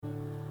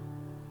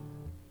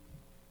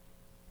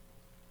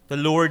The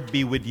Lord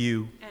be with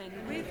you.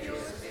 And with your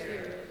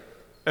spirit.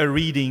 A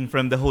reading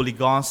from the Holy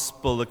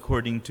Gospel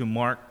according to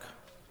Mark.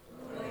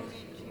 Glory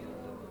to you,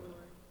 Lord.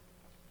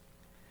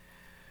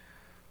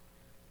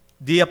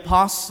 The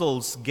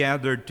apostles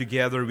gathered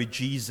together with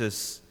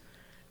Jesus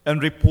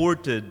and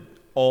reported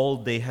all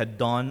they had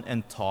done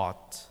and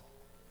taught.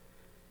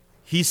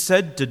 He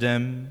said to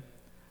them,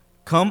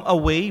 "Come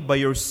away by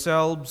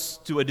yourselves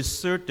to a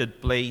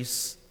deserted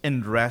place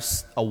and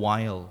rest a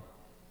while."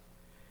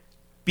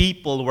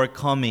 People were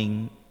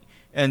coming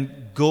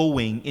and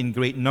going in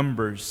great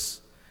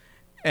numbers,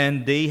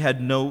 and they had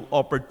no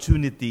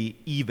opportunity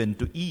even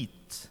to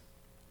eat.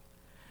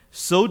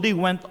 So they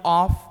went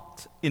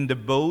off in the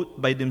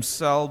boat by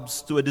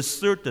themselves to a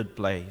deserted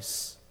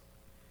place.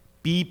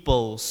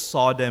 People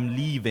saw them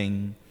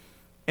leaving,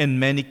 and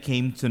many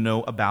came to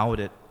know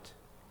about it.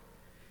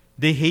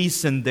 They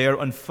hastened there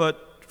on foot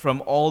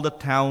from all the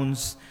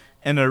towns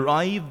and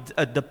arrived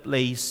at the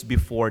place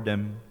before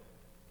them.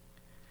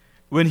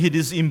 When he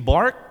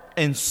disembarked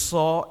and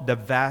saw the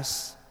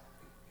vast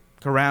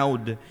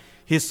crowd,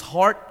 his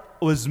heart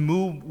was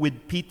moved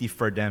with pity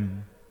for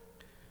them,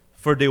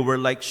 for they were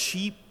like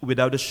sheep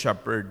without a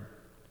shepherd,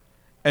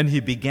 and he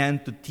began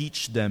to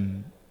teach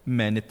them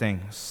many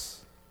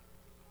things.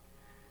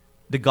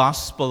 The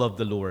Gospel of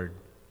the Lord.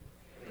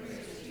 Praise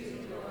to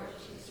you, Lord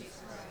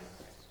Jesus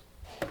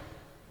Christ.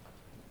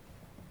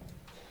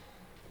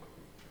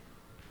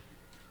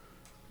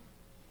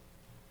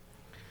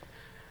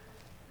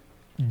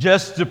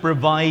 Just to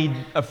provide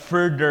a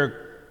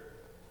further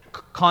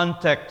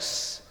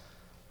context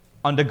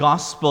on the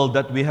gospel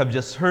that we have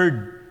just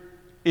heard,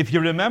 if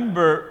you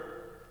remember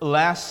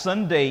last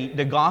Sunday,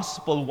 the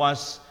gospel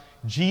was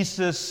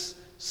Jesus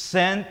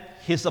sent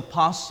his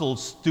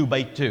apostles 2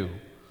 by 2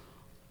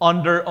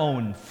 on their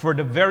own for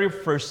the very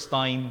first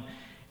time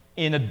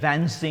in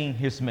advancing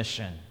his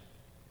mission.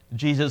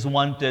 Jesus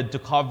wanted to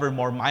cover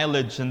more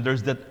mileage, and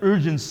there's that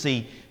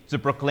urgency to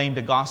proclaim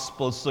the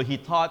gospel. So he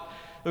thought,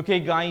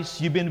 okay,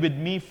 guys, you've been with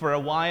me for a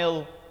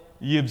while.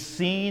 You've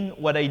seen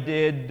what I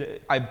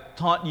did. I've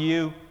taught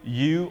you.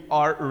 You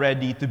are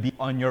ready to be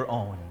on your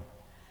own.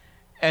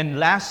 And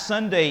last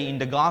Sunday in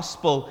the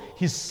gospel,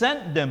 he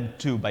sent them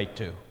 2 by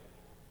 2.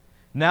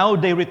 Now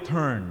they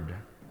returned.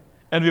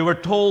 And we were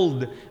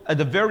told at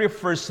the very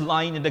first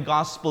line in the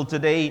gospel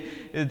today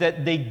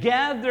that they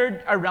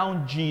gathered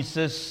around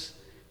Jesus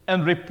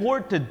and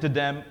reported to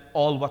them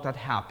all what had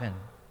happened.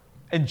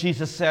 And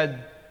Jesus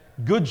said,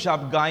 "Good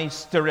job,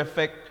 guys,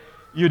 terrific.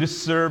 You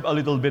deserve a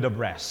little bit of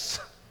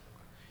rest.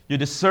 You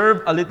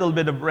deserve a little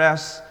bit of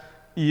rest.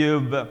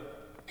 You've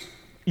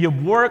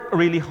worked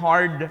really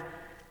hard,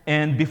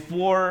 and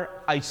before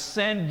I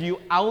send you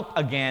out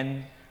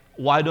again,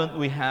 why don't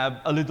we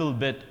have a little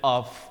bit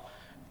of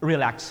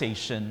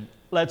relaxation?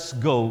 Let's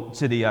go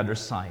to the other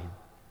side."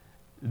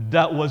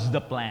 That was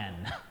the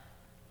plan.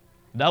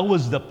 That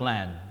was the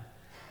plan.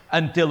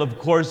 Until, of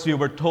course, we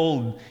were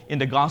told in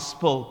the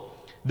gospel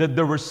that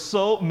there were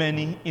so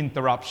many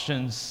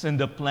interruptions and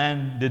the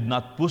plan did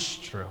not push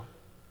through.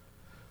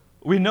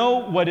 We know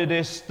what it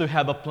is to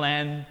have a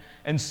plan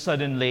and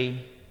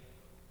suddenly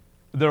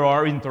there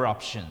are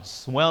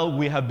interruptions. Well,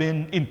 we have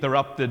been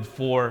interrupted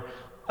for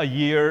a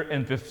year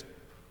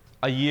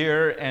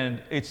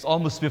and it's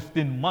almost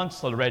 15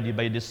 months already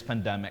by this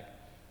pandemic.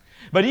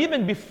 But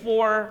even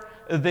before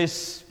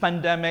this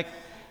pandemic,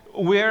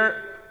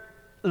 where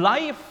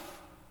life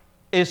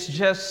is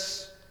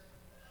just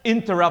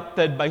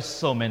interrupted by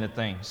so many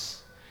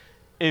things.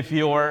 If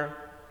you're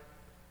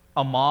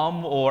a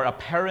mom or a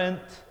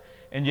parent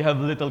and you have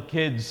little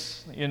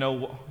kids,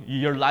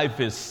 your life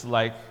is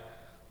like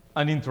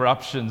an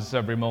interruptions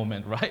every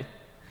moment, right?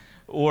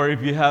 Or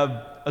if you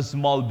have a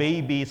small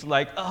baby, it's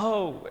like,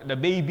 oh, the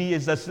baby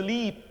is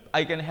asleep.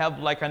 I can have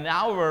like an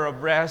hour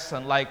of rest,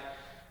 and like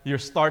you're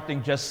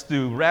starting just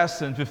to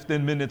rest, and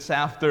 15 minutes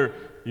after,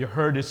 you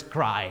heard his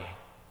cry.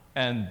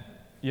 And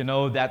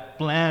that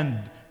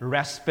planned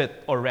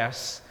respite or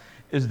rest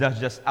is that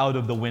just out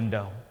of the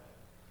window.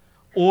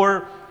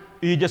 Or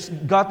you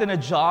just got in a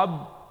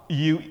job,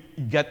 you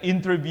get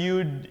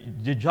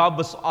interviewed, the job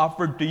was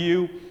offered to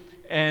you,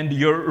 and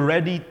you're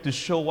ready to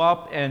show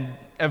up, and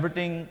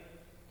everything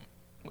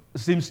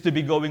seems to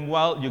be going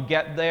well. You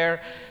get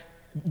there,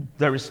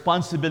 the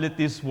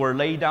responsibilities were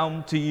laid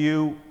down to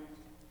you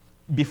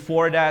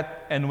before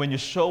that, and when you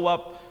show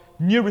up,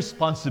 new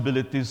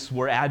responsibilities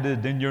were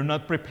added, and you're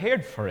not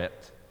prepared for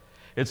it.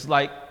 It's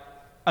like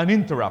an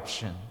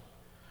interruption.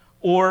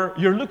 Or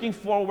you're looking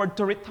forward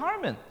to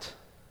retirement,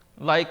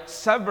 like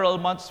several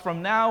months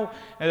from now,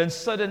 and then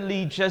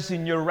suddenly, just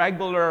in your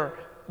regular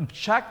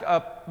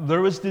checkup,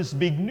 there was this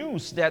big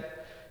news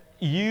that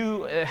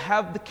you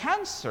have the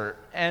cancer,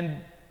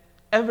 and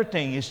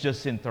everything is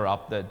just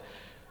interrupted.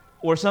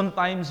 Or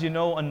sometimes,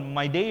 on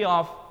my day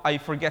off, I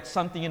forget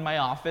something in my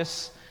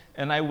office,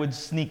 and I would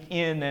sneak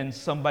in, and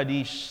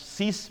somebody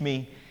sees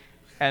me,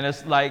 and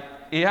it's like,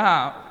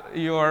 yeah,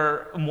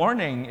 your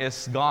morning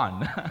is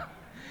gone.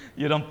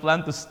 You don't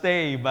plan to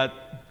stay, but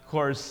of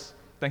course,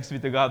 thanks be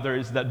to God, there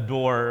is that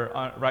door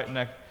right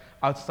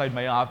outside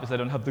my office. I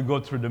don't have to go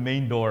through the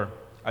main door.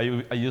 I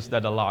use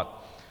that a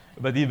lot.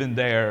 But even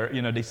there,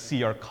 they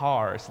see our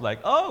car. It's like,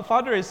 oh,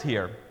 Father is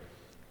here.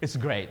 It's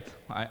great.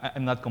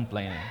 I'm not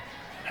complaining.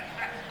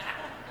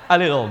 A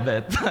little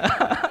bit.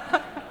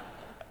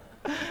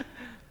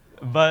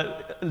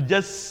 But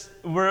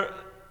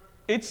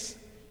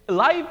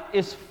life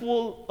is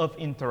full of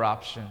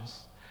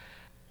interruptions.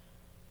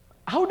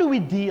 How do we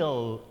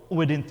deal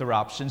with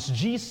interruptions?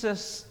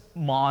 Jesus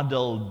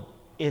modeled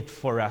it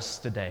for us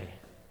today.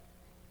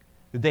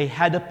 They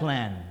had a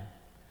plan,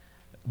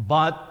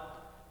 but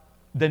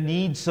the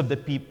needs of the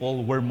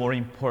people were more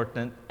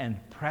important and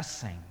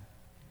pressing.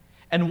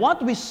 And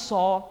what we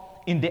saw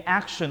in the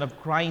action of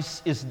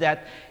Christ is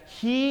that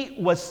He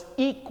was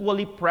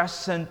equally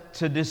present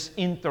to these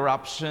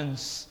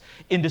interruptions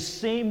in the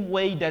same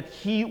way that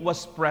He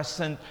was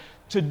present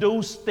to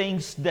those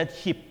things that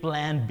He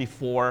planned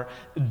before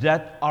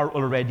that are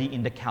already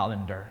in the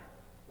calendar.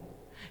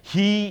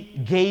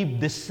 He gave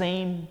the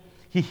same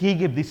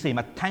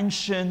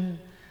attention,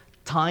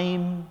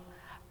 time,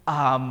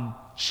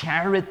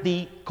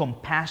 charity,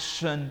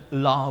 compassion,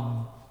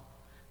 love.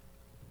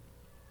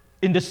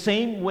 In the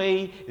same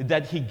way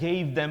that He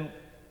gave them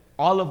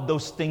all of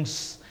those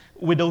things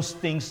with those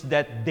things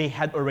that they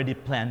had already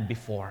planned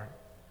before.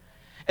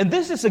 And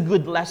this is a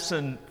good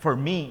lesson for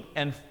me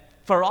and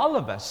for all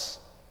of us.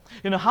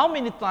 How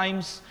many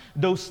times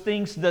those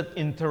things that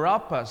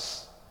interrupt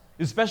us,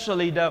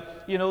 especially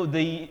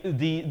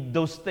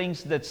those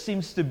things that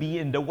seems to be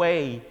in the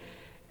way,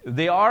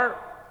 they are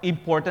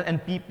important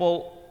and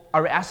people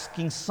are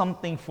asking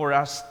something for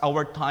us,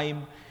 our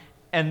time.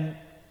 And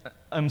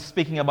I'm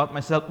speaking about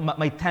myself.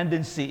 My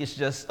tendency is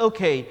just,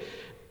 okay,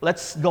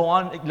 let's go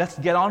on, let's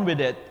get on with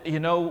it.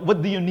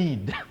 What do you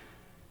need?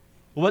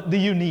 What do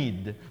you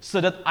need so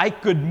that I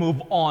could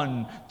move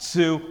on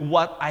to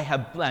what I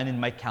have planned in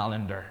my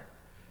calendar,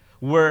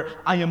 where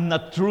I am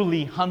not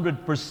truly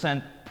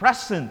 100%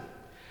 present,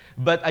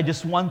 but I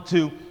just want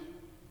to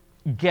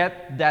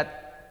get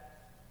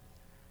that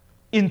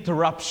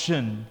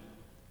interruption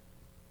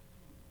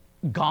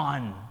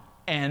gone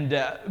and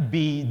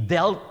be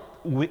dealt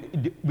with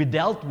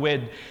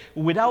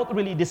without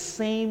really the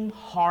same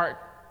heart,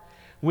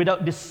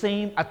 without the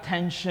same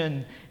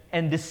attention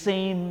and the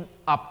same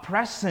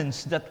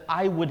presence that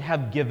I would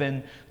have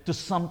given to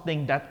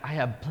something that I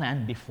have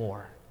planned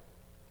before.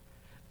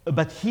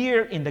 But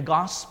here in the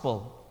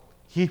gospel,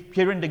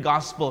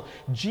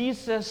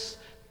 Jesus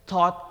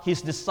taught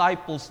His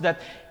disciples that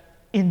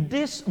in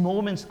these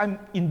moments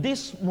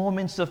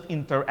of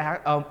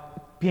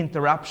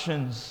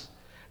interruptions,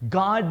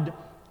 God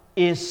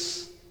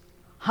is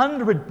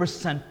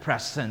 100%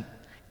 present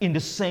in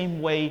the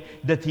same way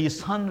that He is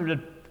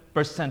 100%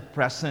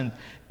 present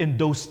in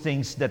those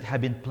things that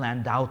have been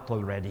planned out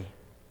already.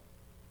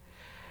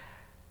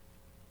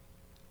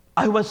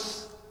 I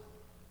was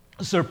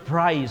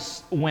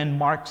surprised when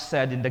Mark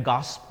said in the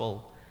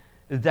gospel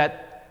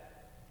that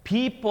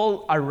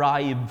people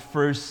arrived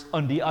first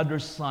on the other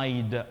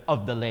side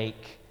of the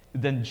lake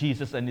than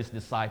Jesus and His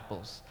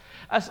disciples.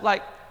 I was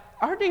like,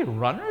 are they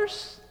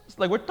runners? It's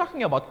like we're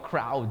talking about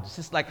crowds.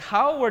 It's like,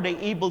 how were they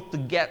able to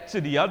get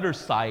to the other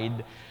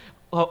side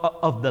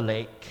of the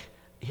lake?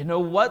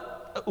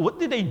 What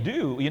did they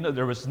do?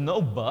 There was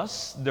no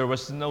bus. There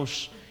was no,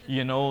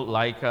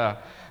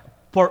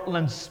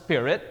 Portland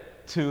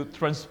Spirit to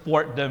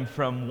transport them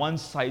from one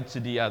side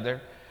to the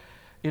other.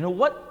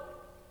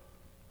 What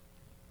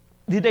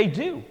did they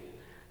do?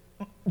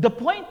 The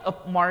point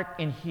of Mark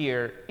in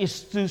here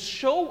is to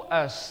show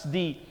us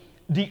the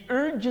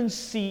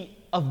urgency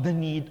of the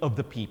need of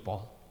the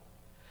people.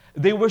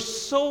 They were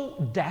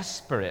so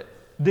desperate.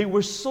 They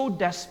were so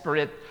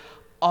desperate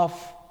of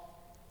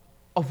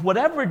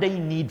whatever they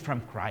need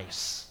from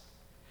Christ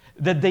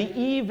that they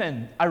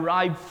even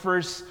arrived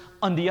first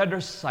on the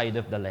other side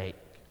of the lake.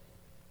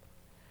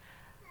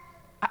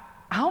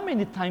 How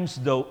many times,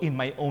 though, in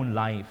my own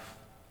life,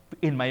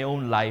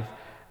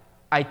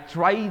 I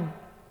tried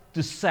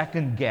to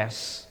second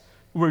guess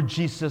where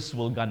Jesus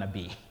was gonna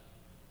be.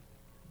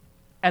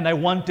 And I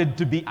wanted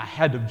to be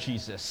ahead of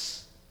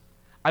Jesus.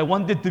 I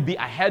wanted to be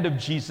ahead of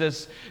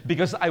Jesus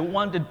because I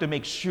wanted to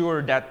make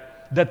sure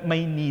that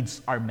my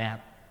needs are met.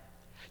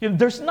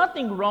 There's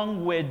nothing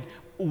wrong with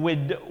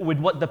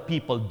what the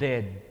people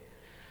did.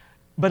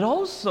 But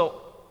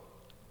also,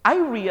 I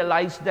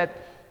realized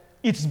that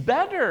it's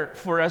better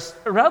for us,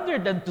 rather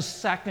than to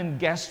second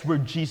guess where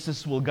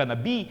Jesus was gonna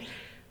be,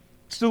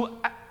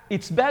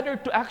 it's better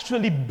to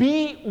actually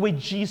be with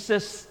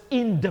Jesus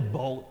in the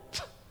boat,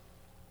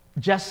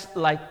 just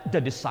like the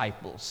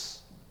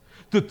disciples,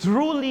 to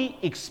truly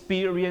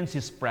experience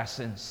His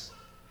presence.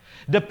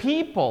 The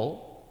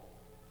people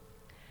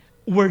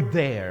were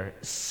there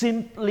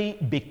simply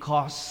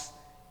because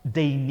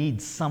they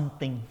need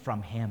something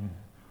from Him.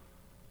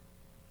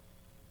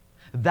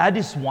 That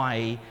is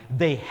why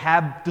they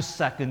have to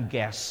second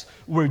guess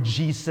where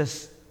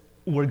Jesus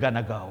were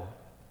gonna go.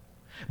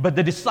 But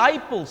the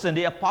disciples and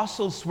the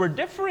apostles were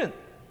different.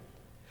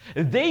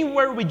 They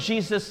were with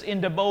Jesus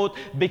in the boat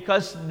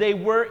because they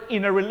were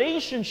in a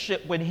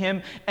relationship with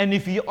Him. And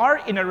if you are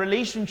in a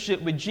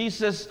relationship with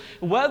Jesus,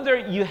 whether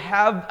you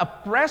have a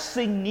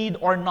pressing need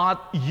or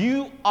not,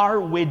 you are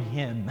with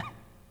Him.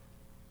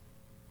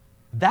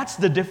 That's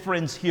the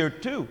difference here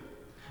too,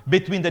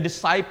 between the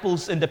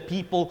disciples and the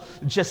people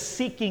just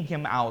seeking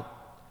Him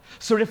out.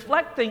 So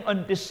reflecting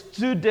on these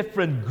two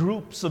different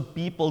groups of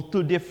people,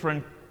 two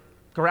different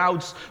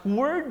crowds,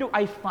 where do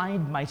I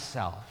find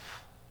myself?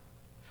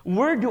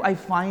 Where do I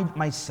find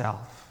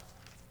myself?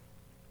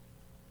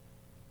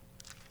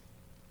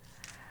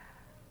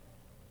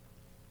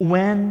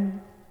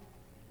 When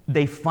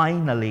they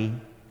finally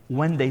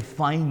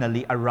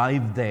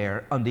arrived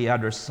there on the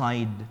other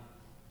side,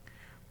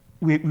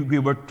 we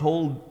were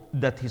told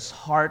that His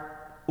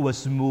heart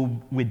was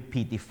moved with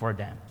pity for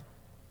them.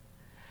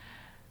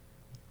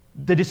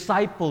 The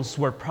disciples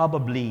were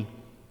probably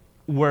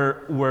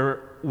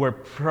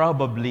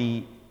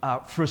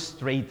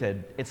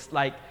frustrated. It's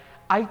like,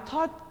 I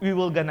thought we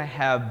were gonna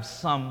have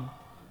some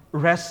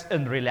rest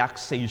and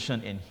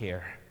relaxation in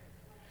here.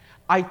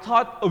 I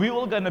thought we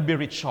were gonna be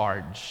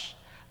recharged.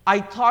 I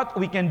thought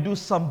we can do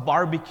some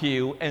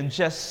barbecue and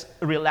just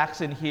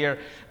relax in here.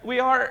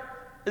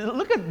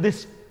 Look at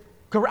this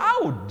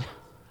crowd.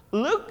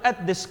 Look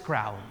at this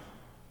crowd.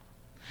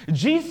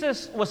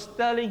 Jesus was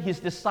telling His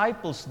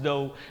disciples,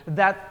 though,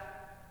 that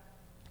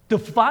to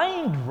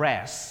find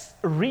rest,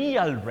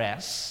 real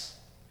rest,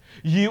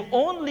 you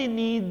only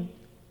need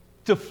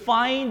to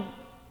find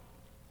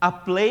a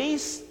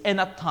place and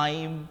a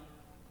time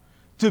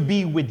to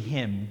be with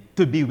Him,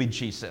 to be with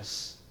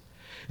Jesus.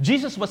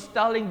 Jesus was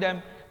telling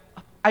them,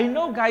 I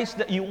know, guys,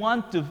 that you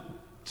want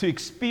to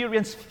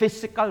experience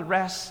physical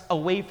rest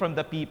away from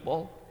the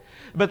people,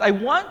 but I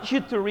want you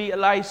to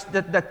realize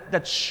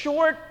that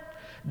short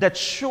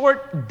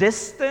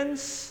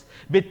distance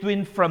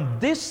between from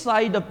this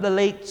side of the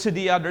lake to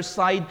the other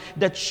side,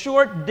 that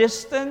short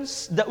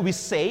distance that we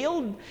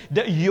sailed,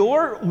 that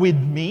you're with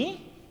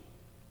me,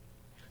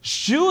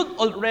 should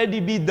already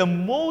be the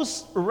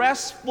most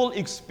restful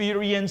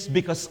experience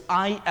because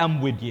I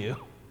am with you.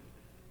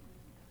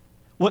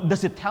 What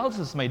does it tell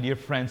us, my dear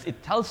friends?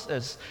 It tells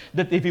us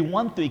that if we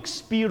want to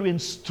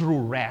experience true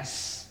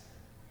rest,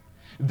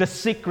 the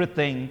secret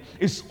thing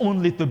is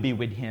only to be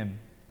with Him.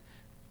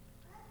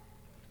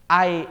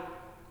 I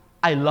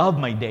love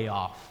my day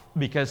off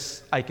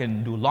because I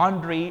can do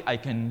laundry, I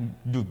can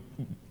do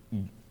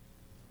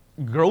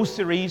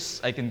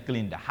groceries, I can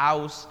clean the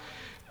house,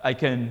 I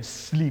can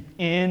sleep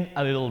in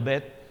a little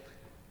bit.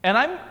 And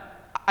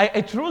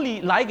I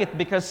truly like it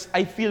because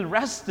I feel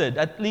rested.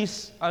 At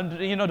least,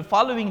 the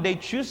following day,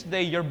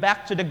 Tuesday, you're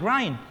back to the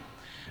grind.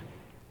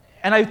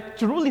 And I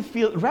truly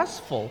feel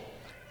restful.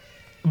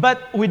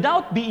 But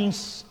without being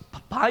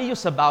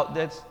pious about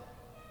this,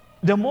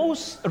 the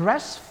most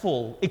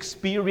restful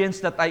experience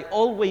that I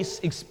always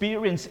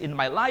experience in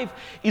my life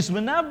is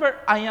whenever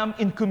I am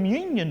in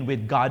communion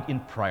with God in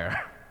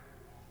prayer.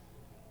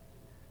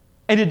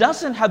 And it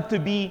doesn't have to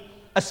be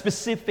a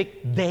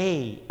specific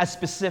day, a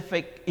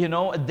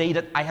day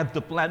that I have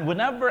to plan.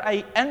 Whenever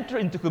I enter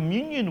into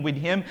communion with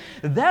Him,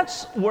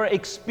 that's where I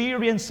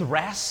experience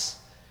rest.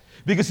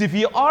 Because if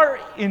you are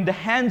in the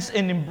hands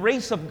and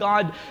embrace of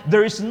God,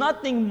 there is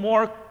nothing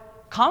more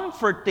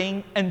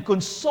comforting and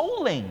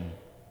consoling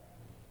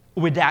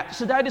with that.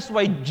 So that is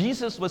why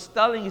Jesus was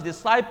telling His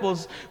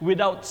disciples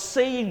without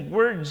saying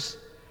words,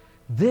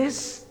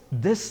 this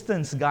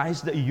distance,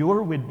 guys, that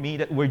you're with me,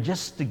 that we're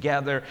just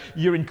together,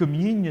 you're in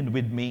communion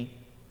with me,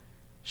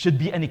 should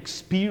be an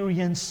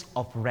experience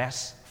of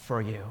rest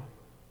for you.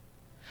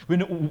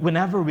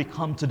 Whenever we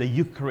come to the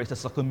Eucharist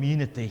as a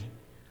community,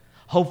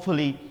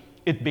 hopefully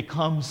it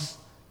becomes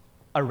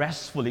a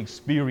restful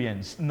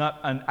experience, not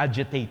an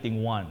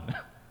agitating one.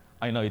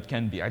 I know it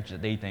can be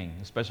agitating,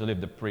 especially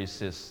if the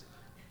priest is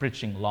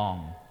preaching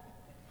long,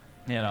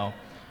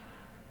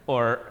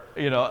 or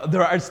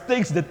there are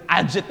things that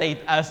agitate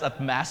us at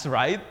Mass,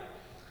 right?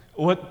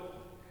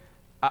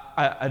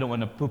 I don't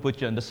want to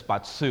put you on the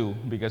spot, Sue,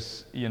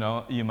 because you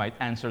might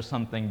answer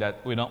something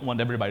that we don't want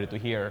everybody to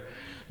hear.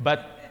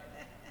 But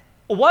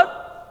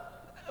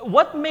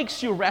what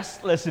makes you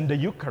restless in the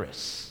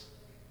Eucharist?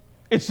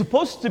 It's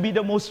supposed to be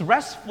the most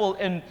restful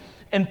and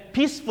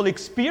peaceful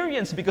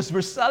experience because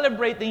we're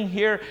celebrating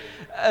here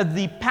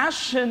the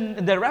passion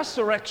and the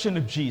resurrection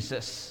of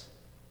Jesus.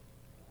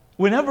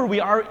 Whenever we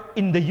are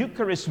in the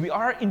Eucharist, we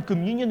are in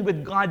communion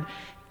with God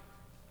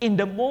in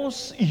the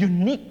most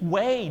unique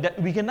way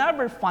that we can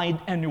never find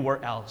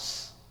anywhere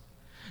else.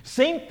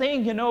 Same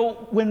thing,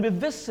 when we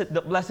visit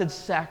the Blessed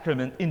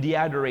Sacrament in the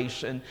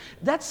adoration,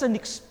 that's an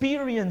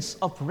experience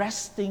of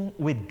resting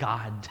with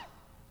God.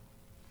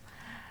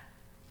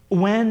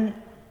 When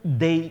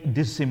they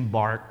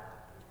disembarked,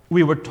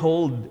 we were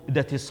told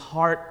that His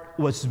heart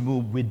was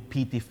moved with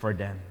pity for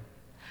them.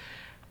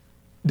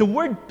 The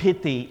word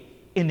pity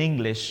in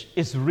English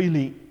is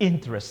really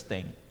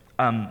interesting.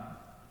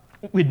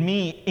 With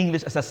me,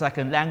 English as a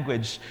second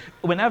language,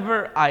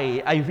 whenever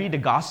I read the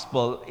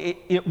gospel,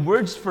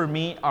 words for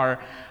me are,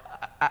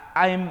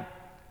 I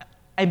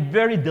I'm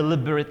very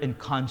deliberate and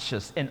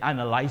conscious in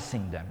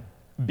analyzing them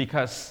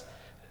because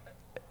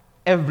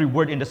every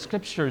word in the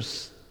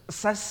scriptures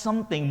says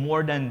something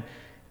more than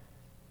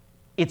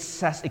it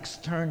says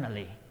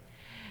externally.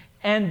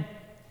 And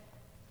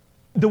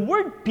the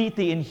word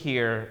pity in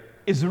here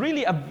is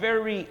really a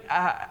very,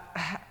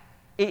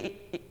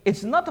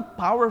 it's not a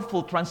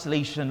powerful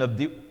translation of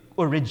the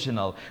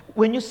original.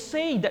 When you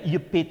say that you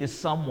pity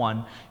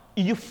someone,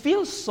 you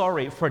feel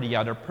sorry for the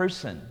other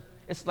person.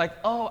 It's like,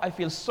 oh, I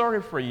feel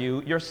sorry for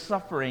you, you're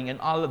suffering and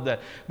all of that.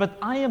 But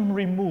I am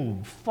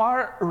removed,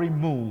 far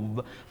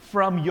removed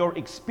from your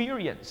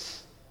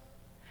experience.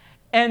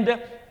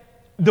 And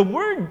the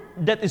word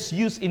that is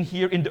used in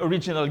here in the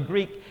original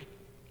Greek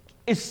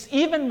is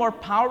even more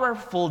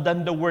powerful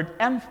than the word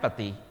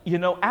empathy. You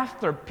know,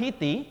 after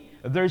pity,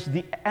 there's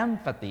the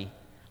empathy,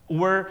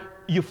 where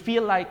you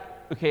feel like,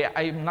 okay,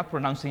 I'm not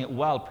pronouncing it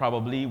well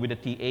probably with a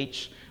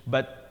TH,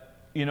 but,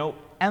 you know,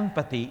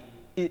 empathy,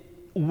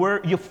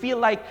 where you feel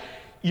like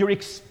you're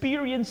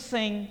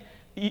experiencing,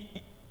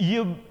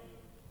 you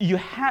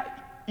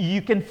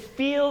can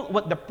feel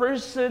what the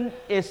person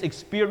is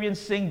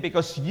experiencing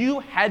because you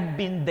had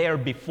been there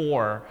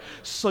before,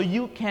 so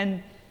you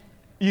can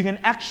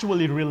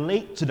actually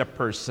relate to the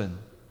person.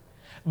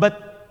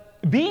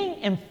 But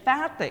being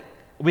emphatic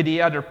with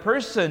the other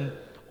person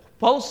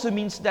also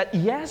means that,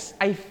 yes,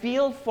 I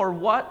feel for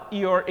what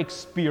you're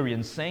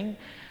experiencing,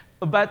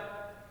 but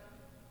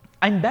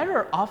I'm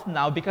better off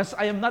now because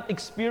I am not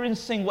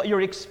experiencing what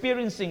you're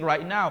experiencing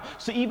right now.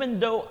 So even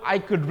though I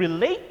could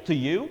relate to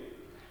you,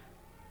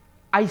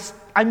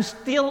 I'm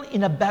still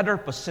in a better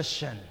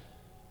position.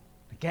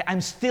 Okay,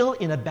 I'm still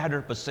in a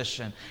better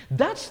position.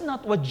 That's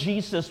not what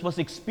Jesus was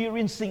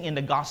experiencing in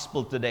the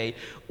gospel today.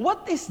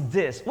 What is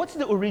this? What's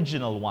the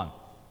original one?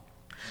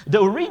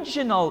 The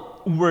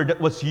original word that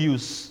was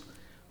used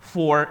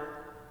for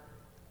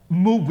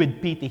move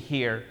with pity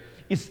here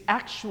is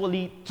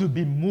actually to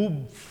be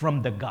moved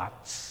from the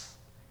guts.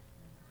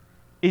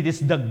 It is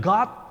the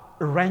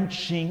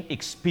gut-wrenching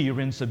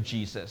experience of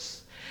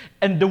Jesus.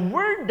 And the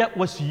word that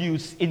was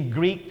used in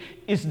Greek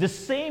is the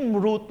same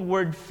root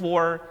word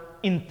for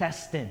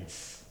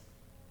intestines,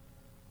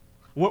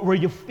 where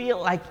you feel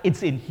like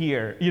it's in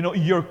here. You know,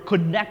 you're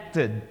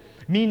connected.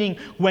 Meaning,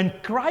 when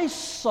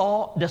Christ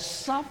saw the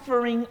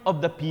suffering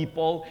of the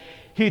people,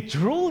 he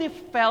truly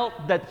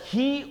felt that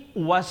he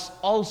was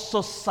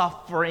also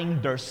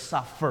suffering their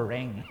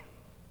suffering.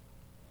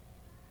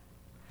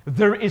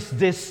 There is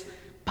this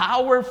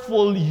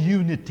powerful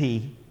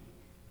unity.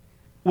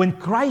 When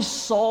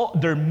Christ saw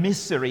their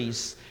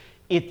miseries,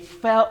 it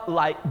felt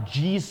like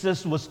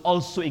Jesus was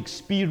also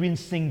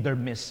experiencing their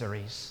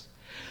miseries.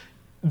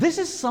 This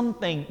is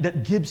something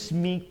that gives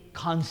me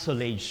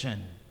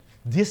consolation.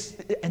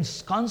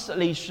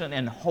 Consolation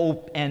and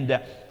hope and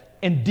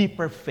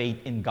deeper faith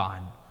in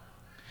God.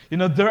 You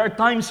know, there are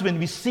times when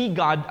we see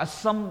God as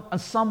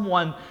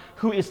someone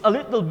who is a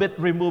little bit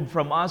removed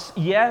from us.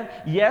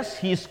 Yes,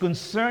 He is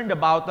concerned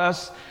about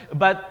us,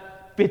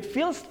 but it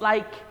feels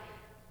like,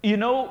 you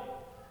know,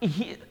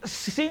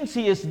 since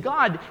He is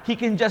God, He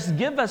can just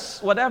give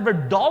us whatever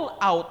dole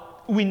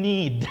out we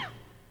need.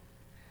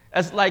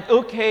 It's like,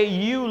 okay,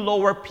 you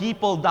lower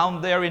people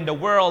down there in the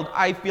world,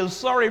 I feel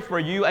sorry for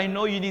you. I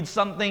know you need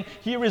something.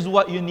 Here is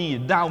what you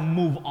need. Now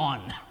move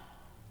on.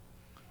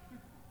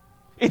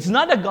 It's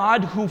not a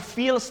God who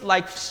feels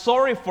like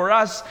sorry for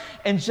us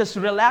and just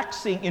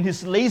relaxing in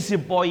His lazy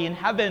boy in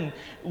heaven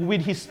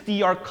with His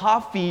tea or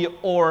coffee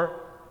or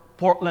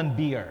Portland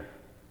beer.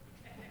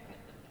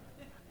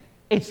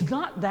 It's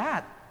not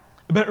that.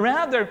 But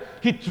rather,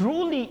 He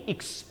truly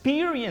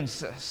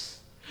experiences.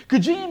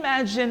 Could you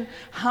imagine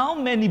how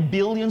many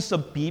billions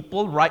of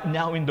people right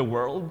now in the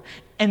world,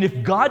 and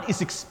if God is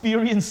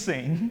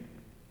experiencing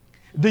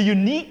the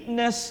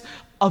uniqueness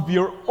of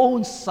your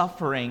own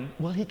suffering,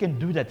 well, He can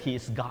do that. He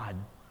is God.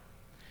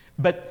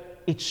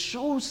 But it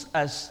shows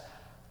us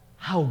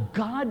how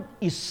God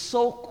is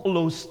so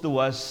close to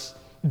us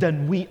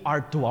than we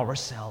are to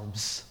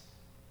ourselves.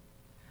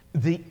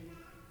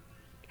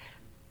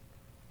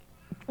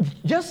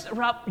 Just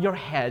wrap your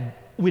head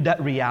with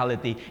that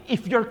reality.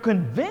 If you're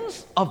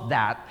convinced of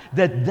that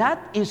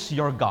is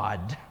your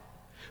God,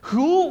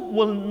 who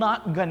will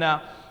not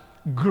gonna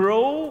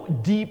grow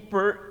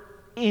deeper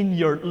in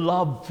your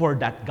love for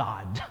that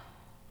God?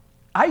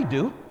 I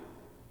do.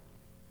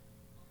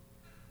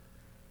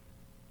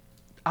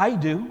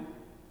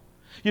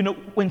 You know,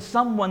 when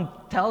someone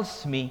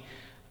tells me,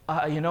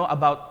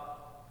 about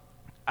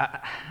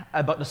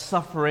the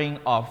suffering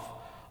of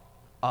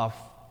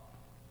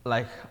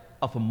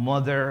a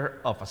mother,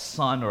 of a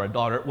son or a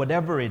daughter,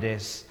 whatever it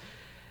is,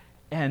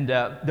 and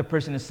the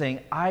person is saying,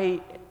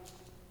 I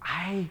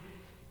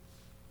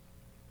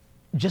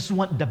just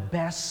want the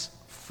best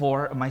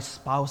for my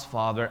spouse,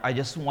 Father. I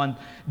just want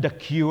the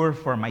cure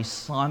for my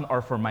son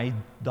or for my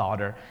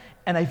daughter.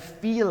 And I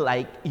feel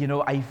like,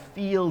 I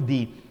feel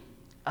the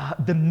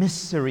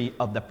misery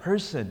of the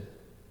person.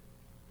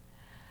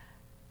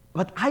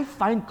 But I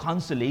find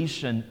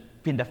consolation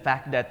in the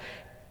fact that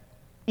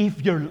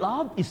if your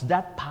love is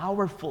that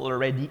powerful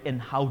already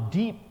and how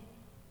deep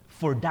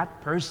for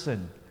that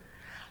person,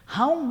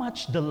 how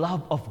much the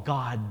love of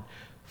God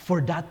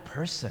for that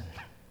person?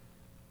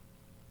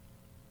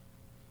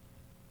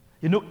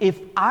 You know, if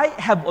I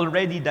have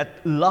already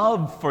that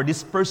love for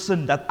this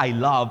person that I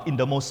love in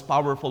the most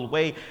powerful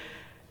way,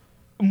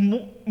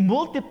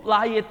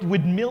 multiply it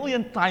with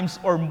million times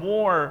or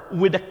more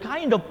with the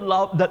kind of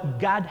love that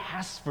God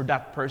has for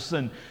that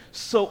person.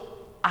 So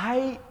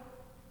I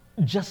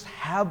just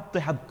have to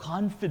have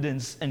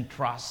confidence and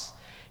trust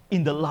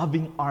in the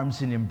loving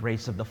arms and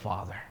embrace of the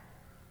Father.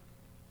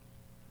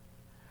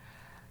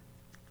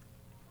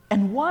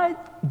 And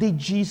what did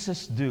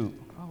Jesus do?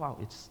 Oh, wow,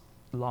 it's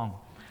long.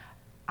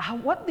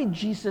 What did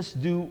Jesus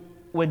do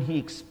when he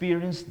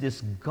experienced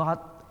this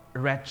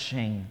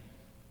gut-wrenching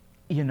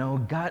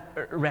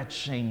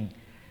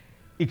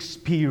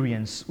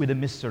experience with the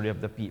mystery of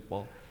the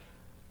people?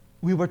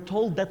 We were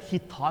told that he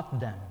taught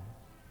them.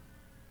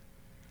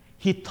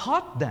 He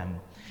taught them.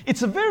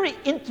 It's a very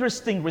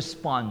interesting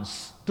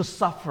response to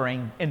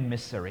suffering and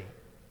misery.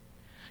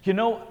 You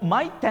know,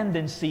 my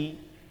tendency,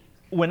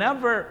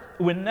 whenever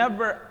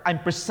I'm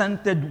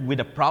presented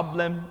with a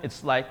problem,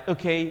 it's like,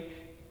 okay,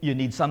 you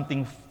need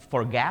something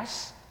for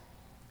gas,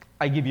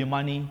 I give you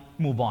money,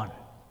 move on.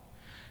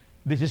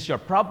 This is your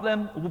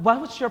problem.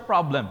 What's your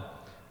problem?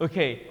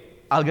 Okay,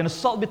 I'm going to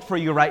solve it for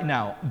you right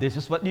now. This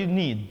is what you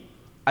need.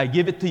 I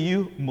give it to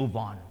you, move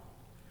on.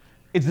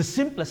 It's the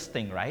simplest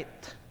thing, right?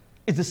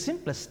 It's the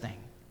simplest thing.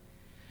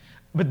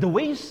 But the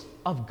ways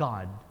of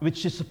God,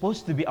 which is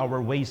supposed to be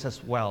our ways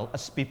as well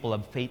as people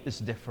of faith, is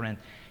different.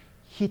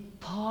 He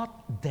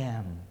taught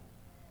them.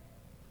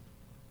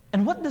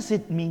 And what does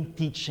it mean,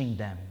 teaching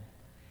them?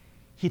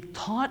 He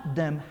taught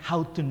them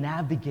how to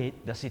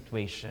navigate the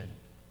situation.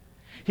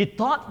 He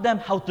taught them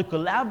how to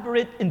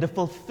collaborate in the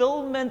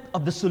fulfillment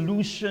of the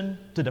solution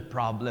to the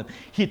problem.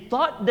 He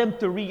taught them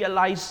to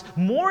realize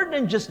more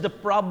than just the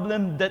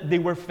problem that they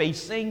were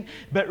facing,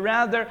 but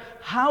rather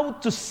how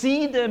to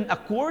see them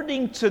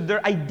according to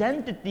their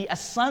identity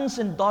as sons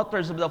and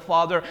daughters of the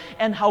Father,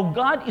 and how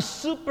God is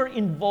super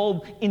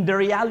involved in the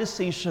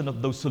realization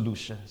of those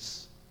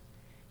solutions.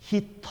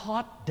 He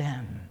taught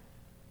them.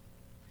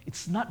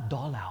 It's not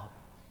dole out.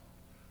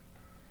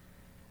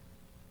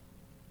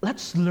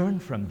 Let's learn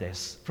from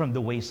this, from the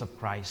ways of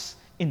Christ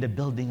in the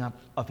building up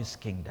of His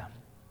kingdom.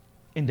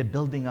 In the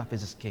building up of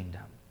His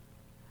kingdom.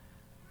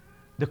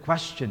 The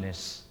question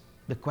is,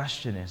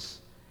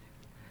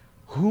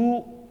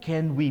 who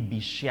can we be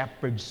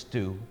shepherds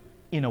to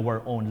in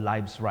our own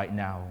lives right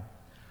now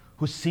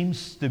who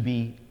seems to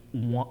be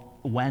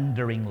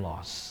wandering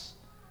lost?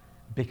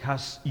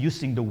 Because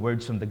using the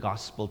words from the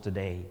gospel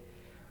today,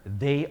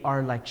 they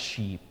are like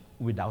sheep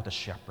without a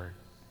shepherd.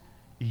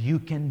 You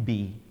can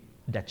be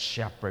that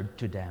shepherd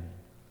to them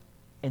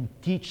and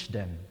teach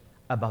them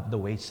about the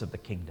ways of the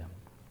kingdom.